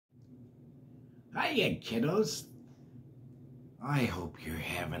Hiya, kiddos. I hope you're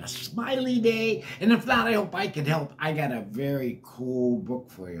having a smiley day. And if not, I hope I can help. I got a very cool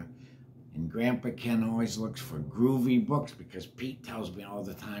book for you. And Grandpa Ken always looks for groovy books because Pete tells me all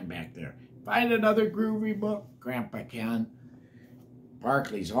the time back there, find another groovy book, Grandpa Ken.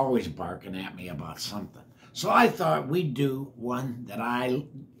 Barkley's always barking at me about something. So I thought we'd do one that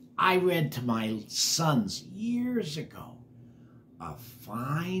I read to my sons years ago. A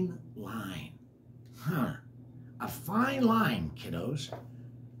Fine Line. A fine line, kiddos.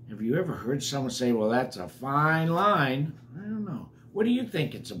 Have you ever heard someone say, well, that's a fine line? I don't know. What do you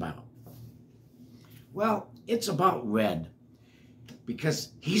think it's about? Well, it's about Red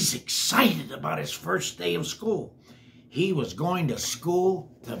because he's excited about his first day of school. He was going to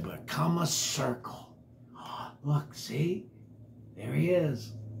school to become a circle. Look, see? There he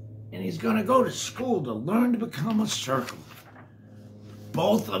is. And he's going to go to school to learn to become a circle.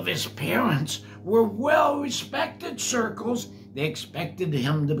 Both of his parents were well-respected circles. They expected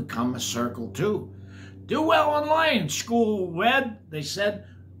him to become a circle too. Do well in line, school, Red, they said.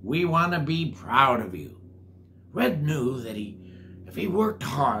 We want to be proud of you. Red knew that if he worked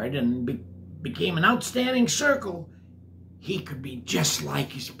hard and became an outstanding circle, he could be just like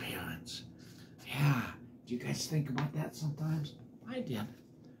his parents. Yeah, do you guys think about that sometimes? I did.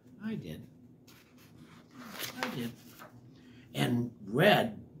 And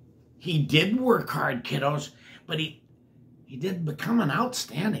Red, he did work hard, kiddos, but he didn't become an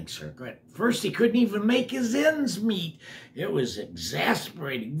outstanding circle. At first, he couldn't even make his ends meet. It was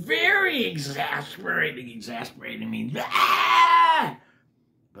exasperating, very exasperating. Exasperating means, ah!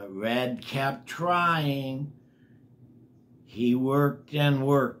 But Red kept trying. He worked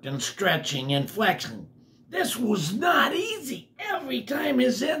and stretching and flexing. This was not easy. Every time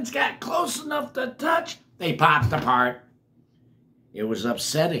his ends got close enough to touch, they popped apart. It was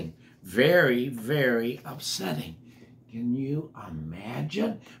upsetting, very, very upsetting. Can you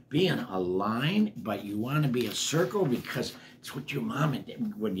imagine being a line, but you want to be a circle because it's what your mama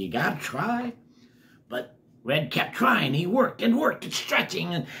did? Well, you got to try. But Red kept trying. He worked and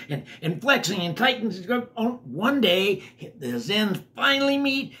stretching and flexing and tightening his grip. One day, his ends finally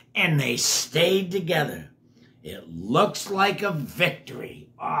meet, and they stayed together. It looks like a victory.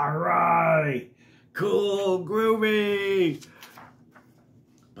 All right. Cool, groovy.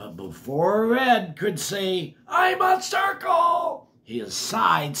 But before Red could say, I'm a circle, his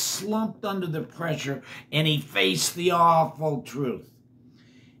side slumped under the pressure and he faced the awful truth.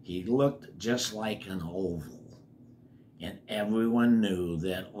 He looked just like an oval. And everyone knew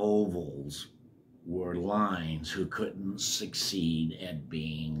that ovals were lines who couldn't succeed at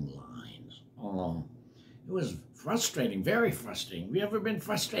being lines. Oh, it was frustrating, very frustrating. Have you ever been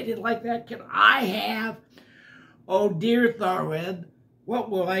frustrated like that, kid? I have. Oh dear, thought Red.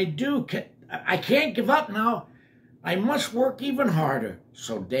 What will I do? I can't give up now. I must work even harder.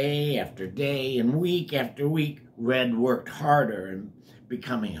 So day after day and week after week, Red worked harder in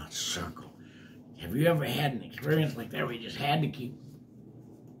becoming a circle. Have you ever had an experience like that where you just had to keep?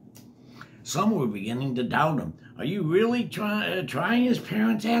 Some were beginning to doubt him. Are you really trying? His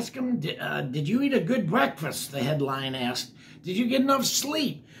parents asked him. Did you eat a good breakfast? The headline asked. Did you get enough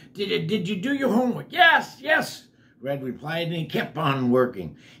sleep? Did you do your homework? Yes. Red replied, and he kept on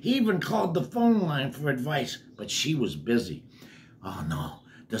working. He even called the phone line for advice, but she was busy. Oh, no.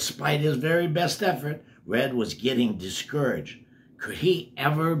 Despite his very best effort, Red was getting discouraged. Could he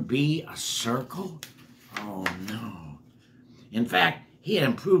ever be a circle? Oh, no. In fact, he had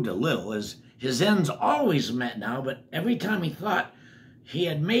improved a little, as his ends always met now, but every time he thought he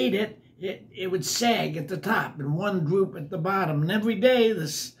had made it, it would sag at the top and one droop at the bottom. And every day,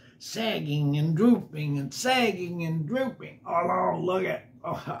 this sagging and drooping and sagging and drooping. Oh, look at,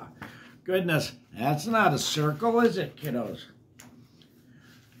 oh, goodness, that's not a circle, is it, kiddos?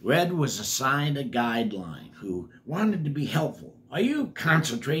 Red was assigned a guideline who wanted to be helpful. Are you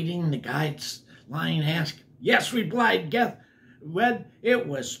concentrating? The guideline asked. Yes, replied Red. It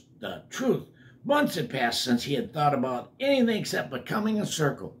was the truth. Months had passed since he had thought about anything except becoming a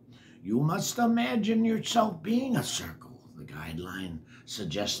circle. You must imagine yourself being a circle, the guideline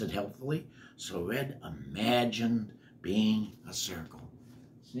suggested helpfully. So Red imagined being a circle.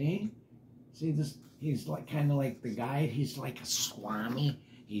 See this? He's like kind of like the guide. He's like a swami.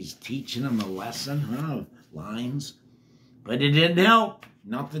 He's teaching him a lesson of lines. But it didn't help.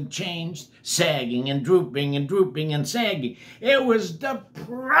 Nothing changed. Sagging and drooping and drooping and sagging. It was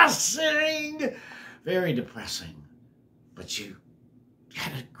depressing. Very depressing. But you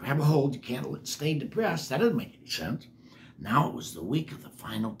gotta grab a hold. You can't stay depressed. That doesn't make any sense. Now it was the week of the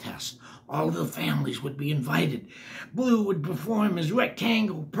final test. All the families would be invited. Blue would perform his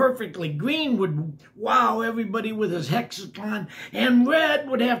rectangle perfectly. Green would wow everybody with his hexagon. And Red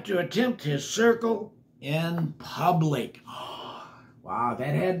would have to attempt his circle in public. Wow,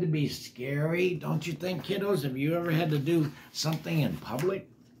 that had to be scary. Don't you think, kiddos? Have you ever had to do something in public?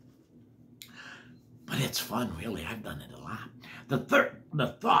 But it's fun, really. I've done it a lot.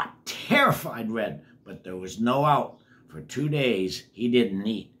 The thought terrified Red, but there was no out. For 2 days, he didn't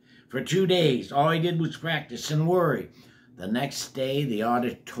eat. For 2 days, all he did was practice and worry. The next day, the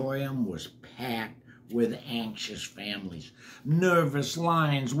auditorium was packed with anxious families. Nervous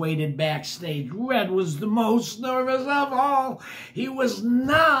lions waited backstage. Red was the most nervous of all. He was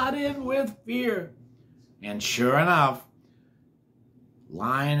knotted with fear. And sure enough,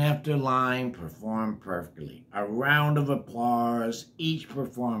 line after line performed perfectly. A round of applause, each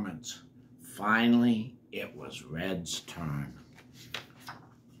performance. Finally, it was Red's turn.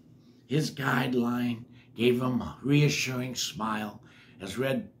 His guideline gave him a reassuring smile as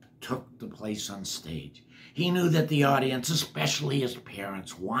Red took the place on stage. He knew that the audience, especially his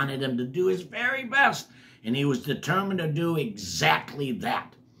parents, wanted him to do his very best, and he was determined to do exactly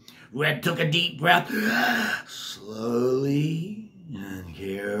that. Red took a deep breath. Slowly and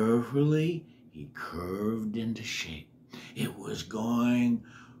carefully, he curved into shape. It was going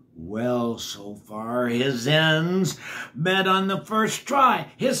well so far. His ends met on the first try.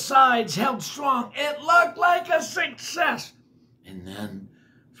 His sides held strong. It looked like a success. And then,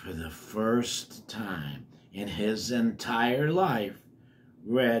 for the first time in his entire life,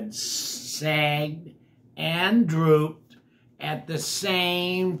 Red sagged and drooped at the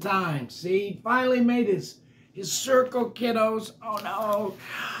same time. See, he finally made his circle, kiddos. Oh, no.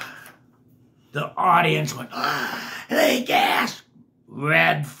 The audience went, they gasped.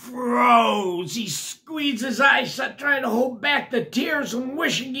 Red froze. He squeezed his eyes shut, trying to hold back the tears and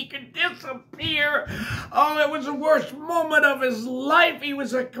wishing he could disappear. Oh, it was the worst moment of his life. He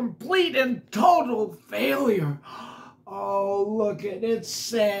was a complete and total failure. Oh, look at it,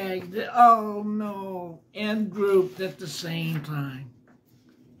 sagged. Oh, no. And drooped at the same time.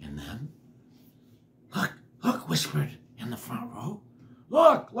 And then, look, whispered in the front row.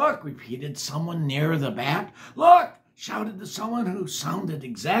 Look, repeated someone near the back. Look, shouted to someone who sounded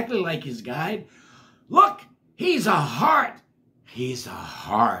exactly like his guide. Look, he's a heart. He's a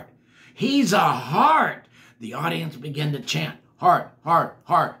heart. He's a heart. The audience began to chant, heart, heart,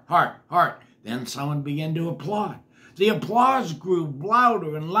 heart, heart, heart. Then someone began to applaud. The applause grew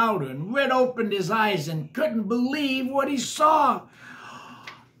louder and louder, and Red opened his eyes and couldn't believe what he saw.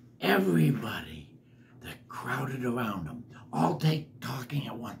 Everybody that crowded around him, all talking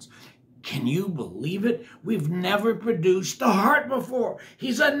at once. Can you believe it? We've never produced a heart before.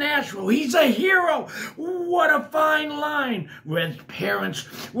 He's a natural. He's a hero. What a fine line. Red's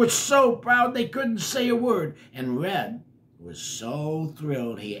parents were so proud they couldn't say a word. And Red was so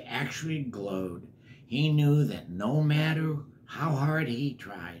thrilled he actually glowed. He knew that no matter how hard he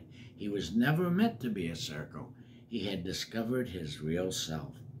tried, he was never meant to be a circle. He had discovered his real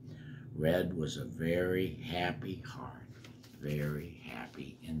self. Red was a very happy heart. Very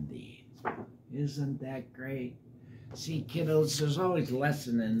happy indeed. Isn't that great? See, kiddos, there's always a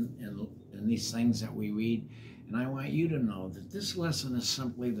lesson in these things that we read, and I want you to know that this lesson is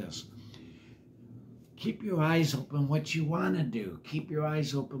simply this. Keep your eyes open what you want to do. Keep your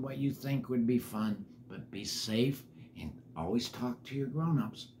eyes open what you think would be fun, but be safe and always talk to your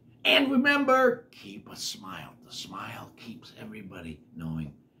grown-ups. And remember, keep a smile. The smile keeps everybody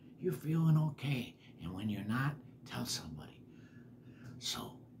knowing you're feeling okay, and when you're not, tell somebody.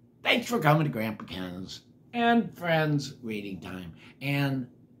 So, thanks for coming to Grandpa Ken's and Friends Reading Time and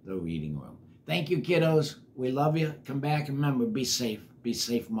the Reading Room. Thank you, kiddos. We love you. Come back and remember, be safe. Be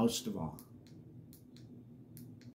safe most of all.